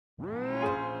So,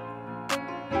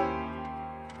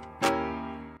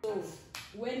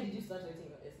 when did you start writing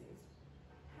your essays?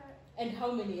 And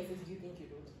how many essays do you think you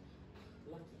wrote?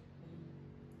 Lucky.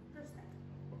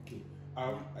 Okay.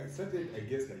 I started, I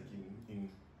guess, like in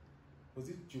was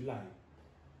it July?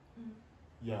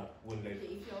 Yeah, when like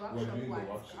if your we're doing the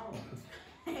workshop.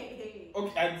 Okay,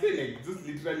 I'd say like just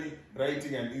literally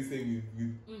writing an essay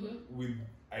with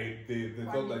the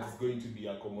thought that it's going to be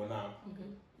a commoner.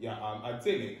 Yeah, I'd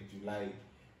say like July,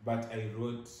 but I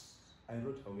wrote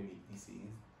how many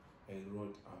essays? I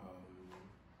wrote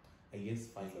I guess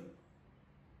 5.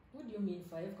 What do you mean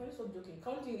 5? Can you stop joking?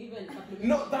 Counting even supplementary?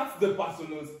 No, that's the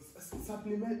personal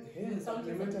supplement. Yeah,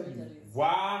 supplementary.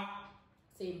 Wow.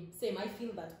 Same. I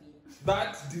feel that being.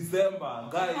 That December,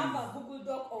 guys. I have a Google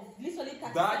Doc of literally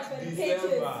 37 pages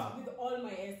with all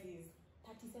my essays.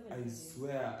 37 I pages.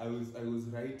 swear, I was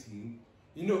writing.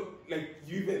 You know, like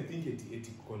you even think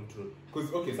ethic control,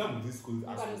 because okay, some of these schools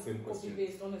ask the same question.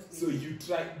 Based, honestly. So you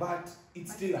try, but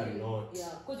it's still a lot.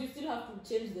 Yeah, because you still have to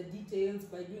change the details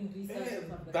by doing research.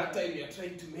 That time you're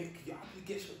trying to make your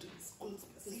application to be school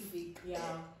specific.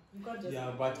 Yeah, you can't just.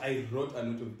 Yeah, but I wrote a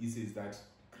lot of essays that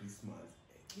Christmas.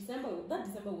 That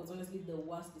December was honestly the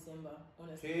worst December.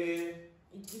 Honestly,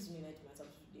 it gives me nightmares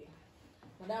up to today.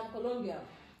 Madam Columbia.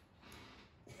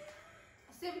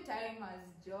 Same time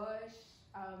as Josh.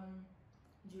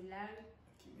 July.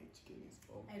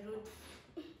 I wrote.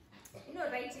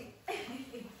 Writing.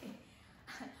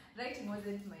 Writing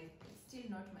wasn't still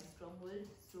not my stronghold.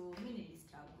 So many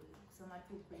struggle. So much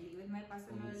with my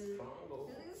personal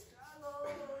struggle.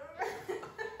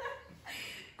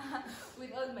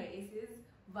 With all my essays,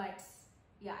 but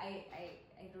yeah,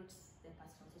 I wrote the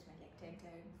personal statement like 10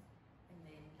 times, and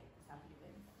then like the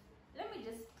supplements. Let me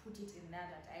just put it in there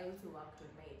that I also worked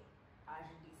on my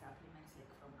R&D supplements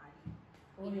like from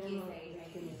early.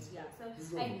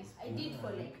 So I did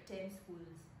for like 10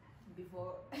 schools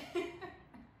before.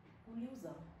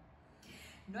 Loser.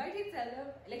 No, I didn't tell them.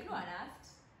 Like no one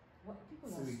asked. What people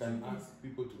so we can ask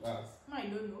people to ask. I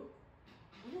don't know.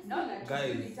 No,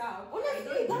 guys, you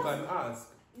can ask.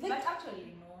 But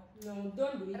actually, no,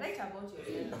 don't do it. Write about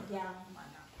yourself. Yeah.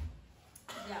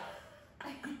 Yeah.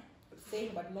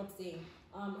 Saying but not saying.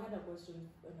 I had a question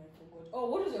and I forgot. Oh,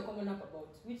 what was your comment up about?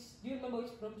 Do you remember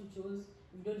which prompt you chose?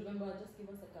 If you don't remember, just give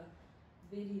us like a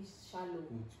very shallow.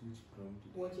 Which prompt?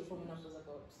 What your comment up was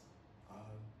about?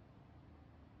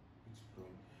 Which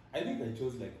prompt? I think I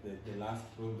chose like the last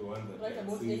prompt, the one that write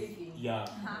about says, anything. Yeah.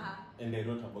 And I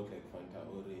wrote about like Fanta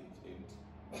Orange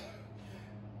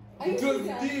and it was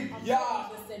deep. Yeah.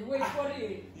 Wait for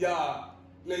it. Yeah.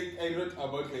 Like I wrote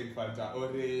about like Fanta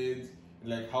Orange,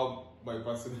 like how my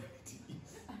personality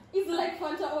is. It's like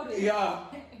Fanta Orange. Yeah.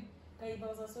 If I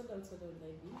was a soda, would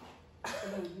I be?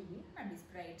 Soda would you be? I'd be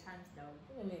Sprite, hands down.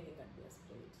 I think I'd be a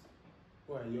Sprite.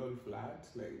 Why, you all flat?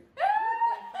 Like.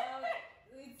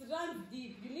 It runs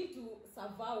deep. You need to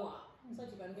savour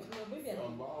so that you can get.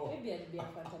 No, maybe I'd be a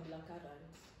Fanta blackcurrant.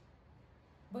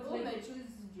 But when like, I choose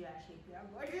shape, yeah,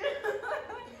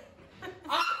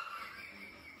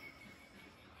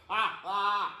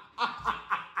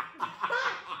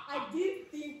 I did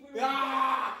think we would I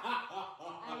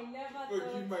never thought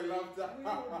Forgive my laughter. we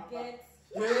would get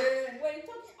when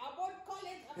talking about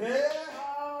college.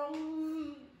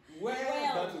 Well,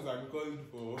 that was uncalled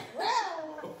for.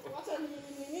 What a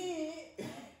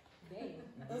Dang.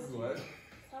 This one.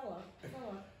 Sour.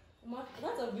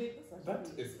 That's a bit. That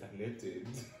escalated.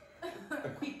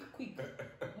 Quick.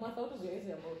 Martha, what was your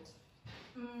essay about?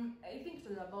 I think it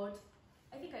was about.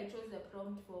 I think I chose a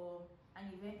prompt for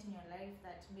an event in your life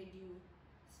that made you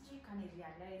kind of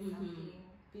realize something.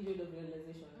 Period of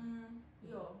realization.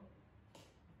 Yeah.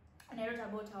 And I wrote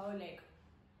about how like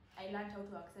I learned how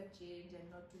to accept change and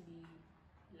not to be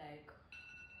like.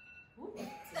 Okay,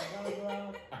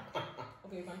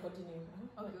 you can continue.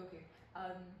 Okay.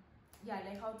 Yeah,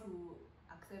 like how to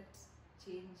accept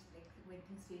change, like when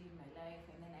things change in my life,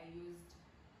 and then I used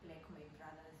like my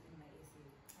brothers in my essay.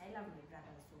 I love my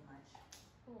brothers so much.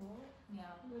 Oh,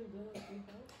 yeah.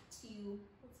 Cute.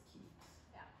 That's cute.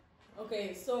 Yeah.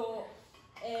 Okay, so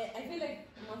I feel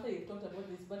like Martha, you talked about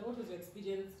this, but what was your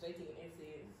experience writing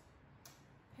essays?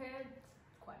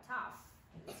 It's quite tough.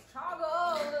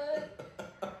 Struggle.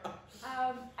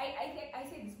 I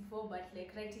said this before, but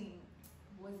like writing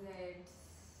wasn't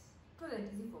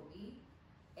easy for me,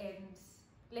 and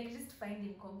like just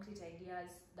finding concrete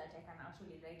ideas that I can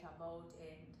actually write about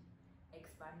and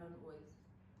expand on was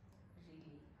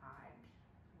really hard.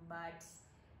 But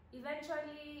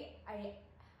eventually,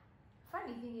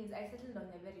 funny thing is, I settled on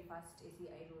the very first essay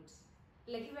I wrote.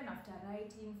 Like even after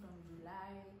writing from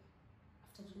July,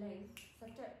 after after July,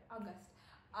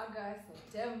 August,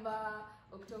 September,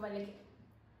 October, like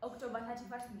October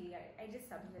 31st, I just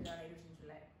submitted and I wrote in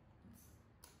July.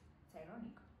 It's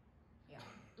ironic.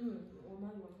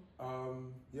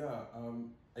 Yeah.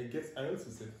 I guess I also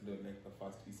settled on like the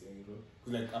first essay I wrote.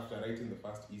 Because like after writing the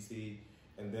first essay,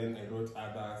 and then I wrote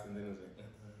others, and then I was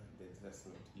like, that's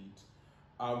not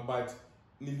it. But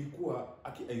nilikuwa,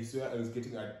 I swear I was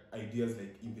getting ideas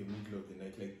like in the middle of the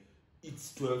night. Like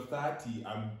it's 12:30.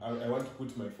 I want to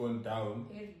put my phone down.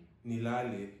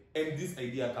 Nilale, and this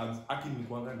idea comes.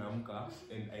 Nilikuanga naamka,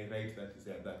 and I write that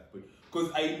essay at that point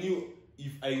because I knew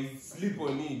if I sleep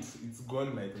on it, it's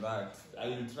gone like that. I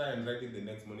will try and write it the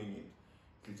next morning.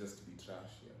 It will just be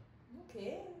trash. Yeah.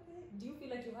 Okay. Do you feel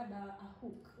like you had a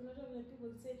hook? You know when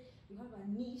people say you have a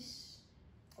niche?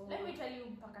 Or... Let me tell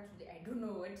you, Paka, today I don't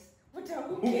know what a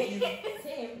hook is.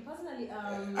 Same. Personally,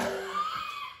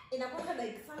 in a context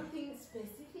like something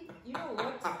specific, you know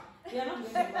what? We are not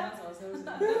going to embarrass ourselves.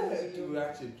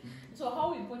 So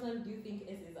how important do you think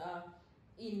essays are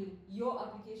in your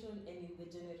application and in the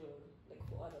general, like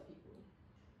for other people?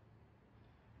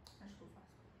 Let's go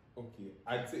fast. Okay,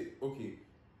 I'd say,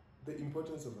 the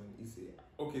importance of an essay.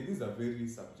 Okay, this is a very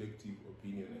subjective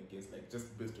opinion, I guess, like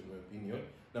just based on my opinion.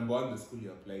 Number one, the school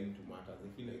you're applying to matters. I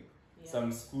feel like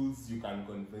some schools you can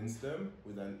convince them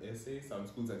with an essay. Some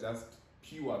schools are just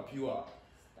pure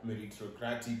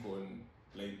meritocratic on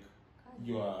like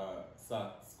your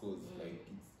scores. Like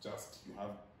it's just you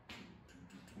have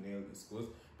to nail the scores.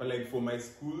 But like for my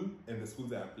school and the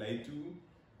schools I applied to,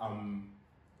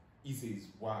 essays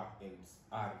were and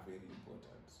are very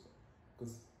important. So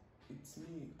because it's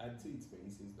me, I'd say it's my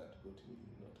essays that got me,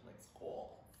 not my score.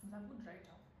 It's a good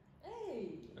writer. Hey,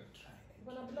 I try.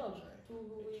 On a blog to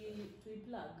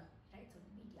plug. Write on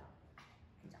Medium.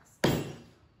 Just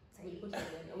We'll put it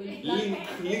there. We'll link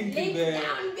in the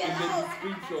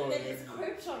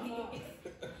description.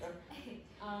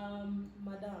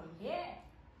 Madam. Yeah.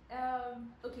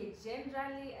 Okay,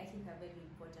 generally I think they're very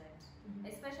important.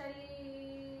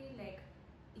 Especially like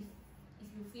if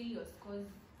you feel your scores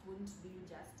won't do you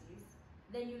justice,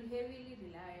 then you'll heavily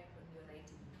rely on your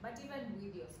writing. But even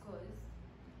with your scores,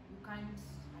 you can't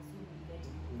assume you get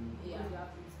it because you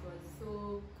have good scores. So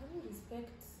can you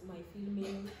respect my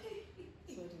filming?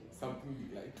 Something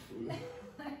delightful.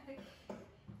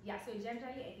 Yeah, so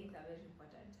generally I think they're very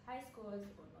important. High scores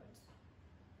or not.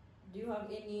 Do you have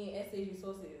any essay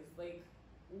resources? Like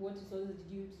what resources did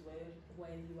you use while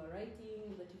you were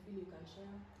writing that you feel you can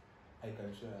share? I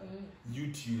can share.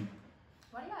 YouTube.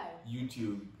 Voila.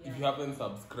 YouTube. If you haven't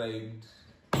subscribed,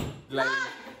 like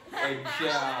and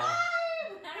share.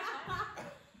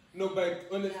 No, but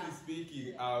honestly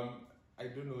speaking, I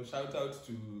don't know. Shout out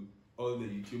to all the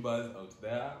YouTubers out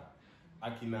there.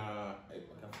 Akina,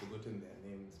 I've forgotten their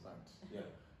names, but yeah.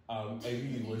 I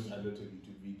really watched a lot of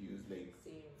YouTube videos, like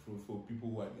for people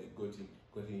who had like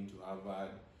gotten into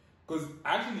Harvard. Because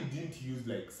I actually didn't use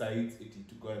like sites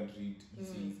to go and read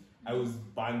essays. I was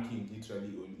banking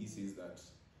literally on essays that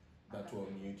were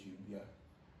on YouTube. Yeah.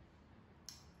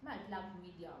 I love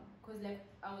Medium because like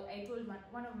I told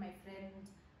one of my friends,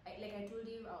 I told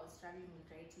him I was struggling with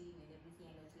writing and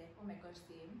everything, and I was like, oh my gosh,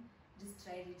 same. Just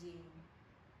try reading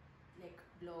like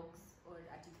blogs or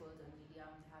articles on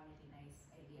Medium. They have really nice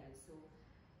ideas. So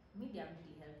Medium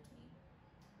really helped me.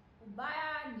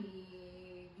 Ubaya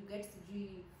ni you get to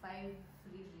do 5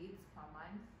 free reads per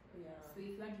month. Yeah. So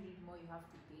if you want to read more, you have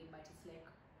to pay. But it's like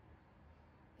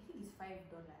I think it's $5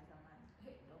 a month.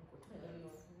 Hey, don't go to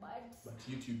this. But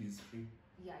YouTube is free.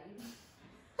 Yeah.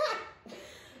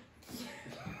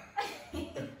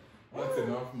 That's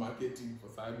enough marketing for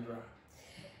Sandra.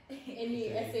 Any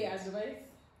essay advice?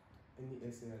 Any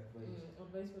essay advice?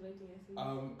 Advice for writing essays?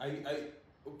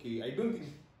 I don't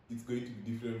think it's going to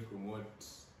be different from what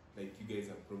like you guys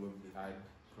have probably heard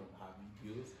from her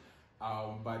videos.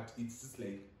 But it's just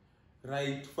like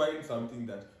find something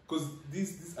that, because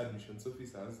these admissions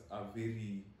officers are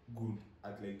very good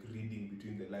at like reading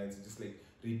between the lines, just like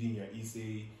reading your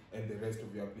essay and the rest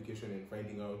of your application and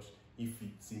finding out if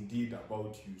it's indeed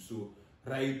about you. So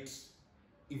write,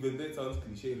 even though it sounds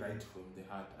cliche, write from the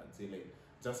heart and say like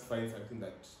just find something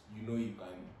that you know you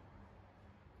can.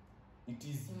 It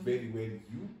is very well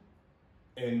you,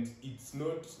 and it's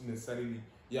not necessarily.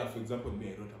 Yeah, for example, me,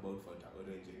 I wrote about Fanta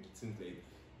Orange, and it seems like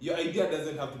your idea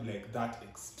doesn't have to be like that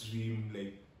extreme.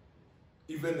 Like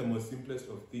even the most simplest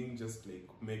of things, just like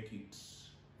make it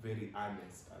very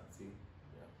honest, I'd say.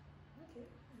 Yeah. Okay.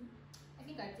 I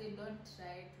think I'd say don't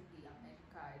try to be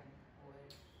American or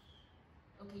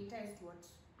okay, it ties to what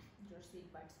Josh said,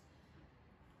 but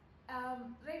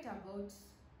write about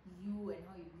you and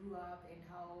how you grew up and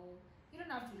how you don't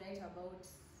have to write about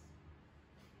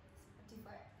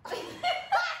Spotify.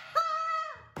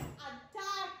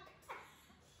 Attacked.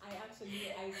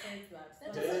 I sense that.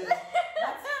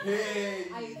 Hey,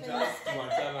 I just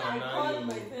wachana I call nayo.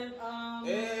 myself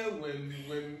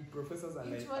When professors are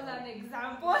It like, was an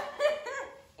example.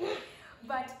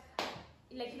 But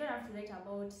like you don't have to write at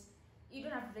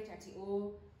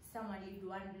someone lived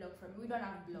one block from me. We don't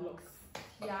have blocks.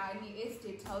 Yeah, any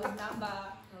estate, house number,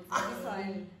 this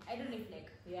one. I don't know if like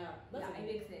it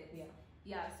makes sense.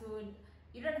 Yeah, so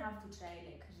you don't have to try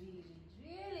like really,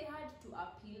 really, really hard to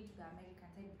appeal to the American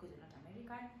side because you're not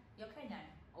American. You're Kenyan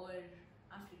or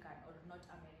African or not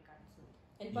American. So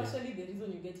and partially the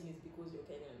reason you get in is because you're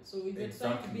Kenyan. So if you're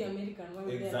trying to be American, why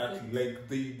would they accept like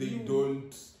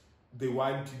they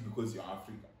want you because you're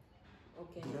African.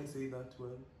 Okay. Did I say that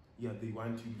well? Yeah, they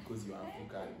want you because you're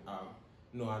African.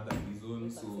 No other reason.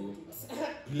 So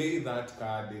play that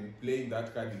card, and playing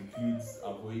that card includes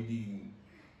avoiding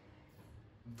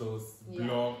those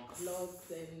blocks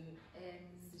and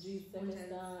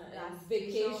semester and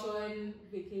vacation,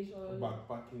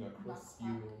 backpacking across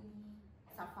Europe.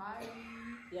 Safari.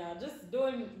 Yeah, just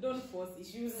don't force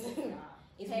issues.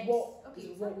 It's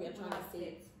what we are trying to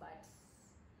say. But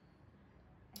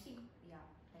I think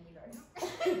let me learn.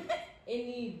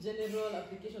 Any general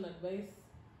application advice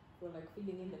for like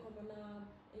filling in the common app?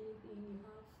 Anything you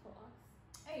have for us?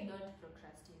 I don't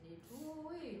procrastinate.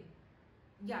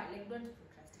 Like don't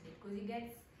procrastinate because it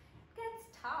gets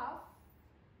tough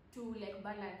to like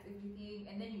balance everything,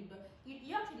 and then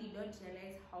you actually don't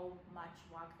realize how much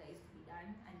work there is to be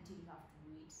done until you have to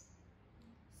do it.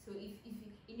 So if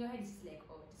in your head it's like,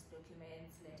 oh, just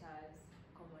documents, letters,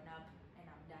 common up, and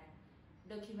I'm done.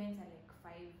 Documents are like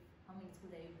 5. How many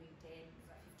schools are you doing? 10,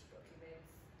 50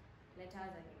 documents. Letters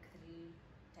are like 3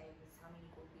 times how many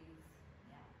copies?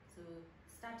 Yeah. So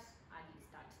start early,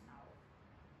 start now.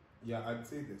 Yeah, I'd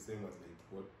say the same as like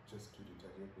just to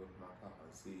reiterate what Martha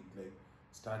has said, like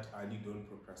start early, don't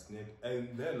procrastinate.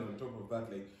 And then on top of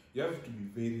that, like you have to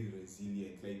be very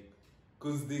resilient, like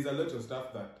because there's a lot of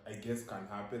stuff that I guess can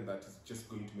happen that is just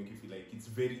going to make you feel like it's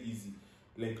very easy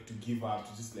like to give up,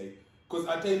 to just like, because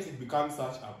at times it becomes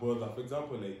such a bother. For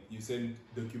example, like you send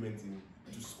documents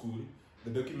to school,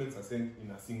 the documents are sent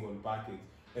in a single package,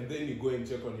 and then you go and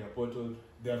check on your portal,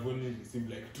 they have only received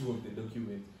like 2 of the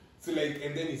documents. So like,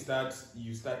 and then you start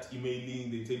emailing,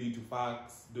 they tell you to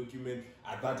fax document.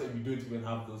 At that time, you don't even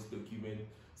have those documents,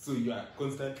 so you are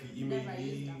constantly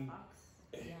emailing.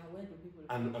 Yeah, where do people?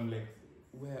 And I'm like,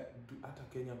 where do Ata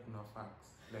Kenya kuna fax?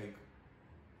 Like,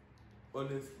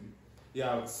 honestly,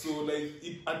 yeah. So like,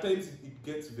 at times it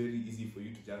gets very easy for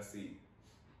you to just say,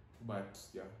 but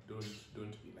yeah, don't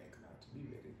be like that. Be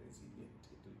very resilient.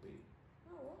 It'll be.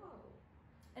 Oh wow.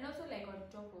 And also like on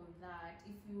top of that,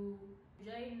 if you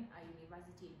join a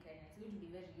university in Kenya, it's going to be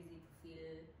very easy to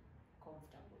feel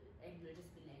comfortable, and you'll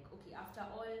just be like, okay, after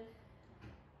all,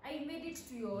 I made it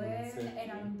to your end, and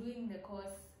I'm doing the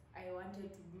course I wanted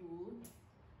to do.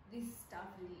 This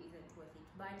stuff really isn't worth it.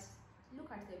 But look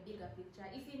at the bigger picture.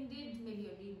 If indeed maybe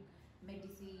you're doing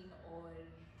medicine or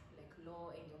like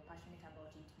law and you're passionate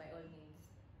about it, by all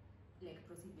means, like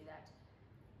proceed with that.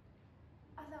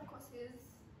 Other courses,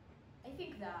 I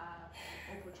think the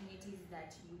opportunities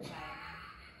that you can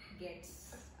get.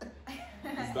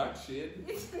 Is that shade?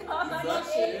 It's not. It's not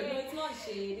shade. No, it's not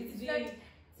shade. It's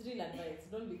real advice.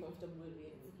 Don't be comfortable with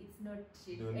it. It's not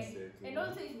shade. Don't say and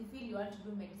also, if you feel you want to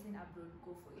do medicine abroad,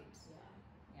 go for it.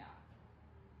 Yeah.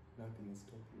 Nothing is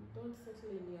stopping. Don't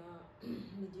settle in your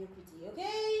mediocrity,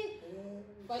 okay?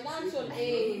 Financial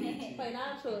aid.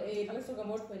 Financial aid. Let's talk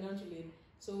about financial aid.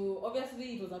 So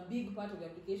obviously it was a big part of the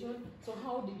application. So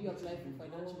how did you apply for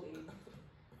financial aid?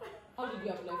 How did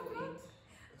you apply for aid?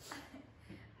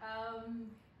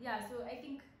 So I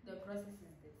think the process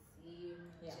is the same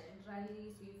generally.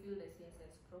 So you fill the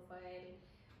CSS profile,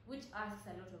 which asks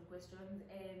a lot of questions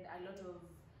and a lot of,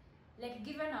 like,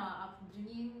 given our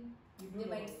upbringing, they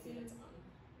might still,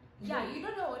 you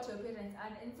don't know what your parents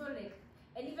are, and so like,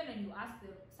 and even when you ask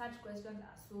them, such questions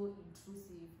are so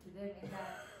intrusive to them, and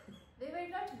that they might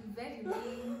not be very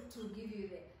willing to give you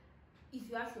the. If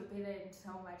you ask your parents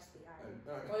how much they are,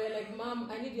 or you're like, Mom,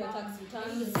 I need your tax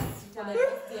returns for the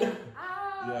next year.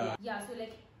 Yeah. So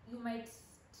like, you might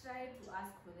try to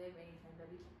ask for them, and it can be a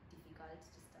bit difficult.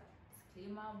 Just a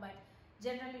disclaimer, but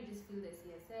generally just fill the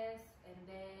CSS, and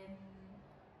then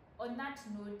on that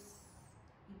note,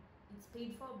 it's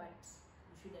paid for, but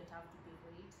you shouldn't have to pay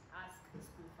for it. Ask the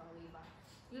school for a waiver.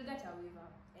 You'll get a waiver,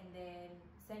 and then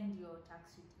send your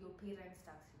parents'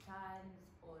 tax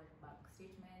returns or bank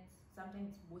statements.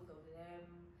 Sometimes both of them.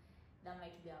 That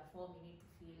might be a form you need to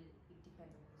fill. It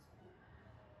depends on the school.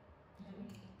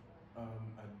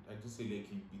 I'd just say like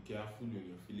you be careful when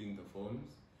you're filling the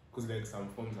forms, because like some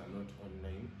forms are not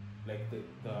online. Like there's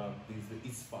the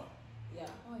ISFA. Yeah.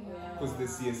 Oh yeah. Because the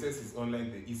CSS is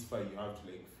online, the ISFA you have to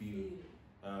like fill.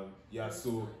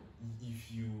 So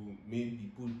if you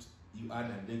maybe you add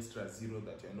an extra 0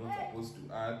 that you're not supposed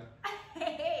to add,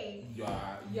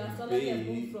 your salary has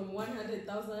moved from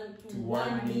 100,000 to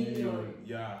 1 million.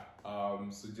 Yeah.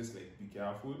 So just like be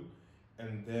careful,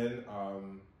 and then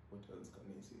what else can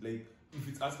I say? Like if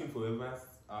it's asking for waivers,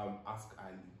 ask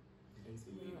early.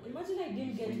 Imagine I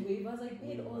didn't get waivers. I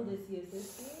paid all the CSS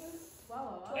things.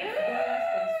 Wow. $12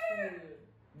 per school.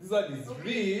 This one is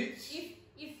rich.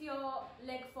 If you're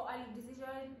like for early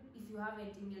decision, if you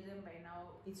haven't emailed them by now,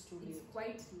 it's too late. It's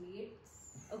quite late.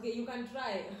 Okay, you can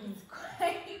try. It's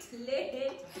quite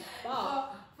late.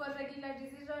 Wow. For regular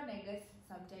decision, I guess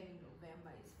sometime in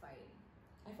November is fine.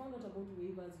 I found out about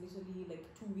waivers literally like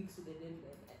 2 weeks to the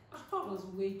deadline. It was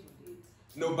way too late.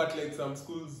 No, but like some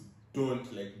schools don't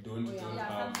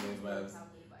have waivers.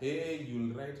 Hey,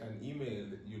 you'll write an email,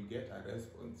 you'll get a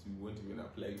response, you won't even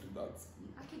apply to that school.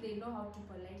 Actually, they know how to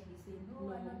politely say,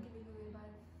 no. I'm not giving you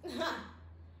waivers.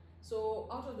 So,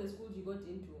 out of the schools you got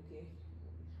into, okay,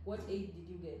 what aid did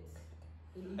you get?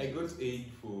 I got aid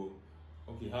for,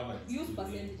 Harvard. Use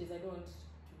percentages, I don't want to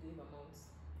give amounts.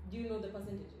 Do you know the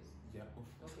percentages? Yeah,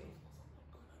 okay.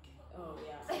 Oh,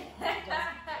 yeah.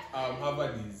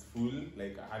 Harvard is full,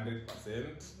 like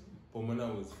 100%. Pomona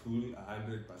was full,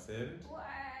 100%.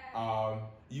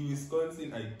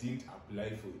 Wisconsin, I didn't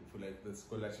apply for like the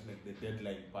scholarship, like the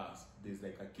deadline passed. There's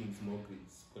like a King's Mortgage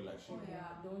scholarship. Oh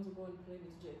yeah, don't want to go on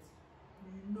private jets.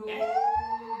 No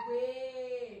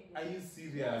way. Are you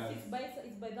serious? It's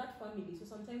by that family. So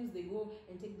sometimes they go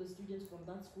and take the students from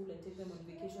that school and take them on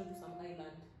vacation to some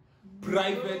island.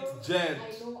 Private jet.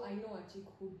 I know a chick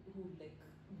who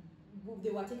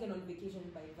they were taken on vacation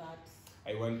by that.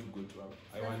 I want to go to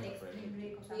I want a friend.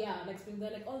 Yeah, like spring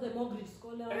break, like all the mortgage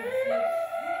scholars.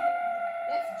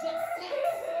 Let's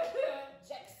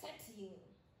jet setting.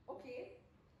 Okay.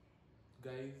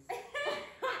 Guys.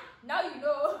 Now you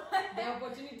know. The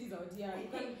opportunities out here. You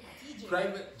can teach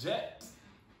private jet.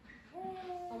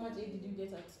 How much aid did you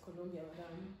get at Columbia,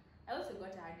 madam? I also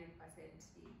got 100% aid.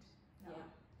 No.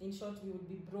 Yeah. In short, we would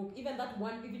be broke. Even that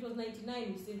one, if it was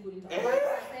 99, we still couldn't have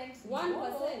 1%.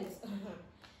 1%.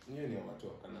 You know what to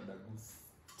Canada goose.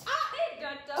 I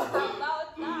don't talk about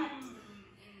that.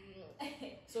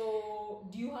 So,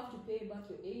 do you have to pay back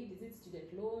your aid? Is it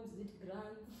student loans? Is it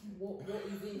grants? What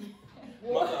is it?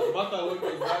 Martha, what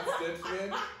was that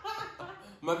statement?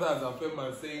 Martha has a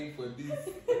famous saying for this.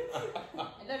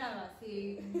 I don't have a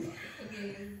saying.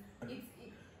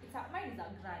 Mine is a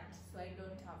grant, so I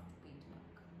don't have to pay it back.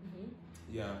 Mm-hmm.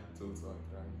 Yeah, it's also a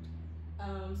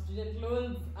grant. Student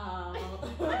loans.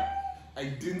 I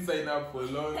didn't sign up for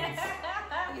loans.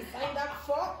 You signed up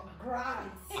for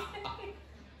grants.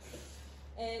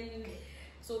 And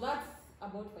so that's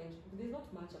about financial. There's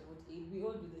not much about aid. We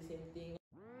all do the same thing.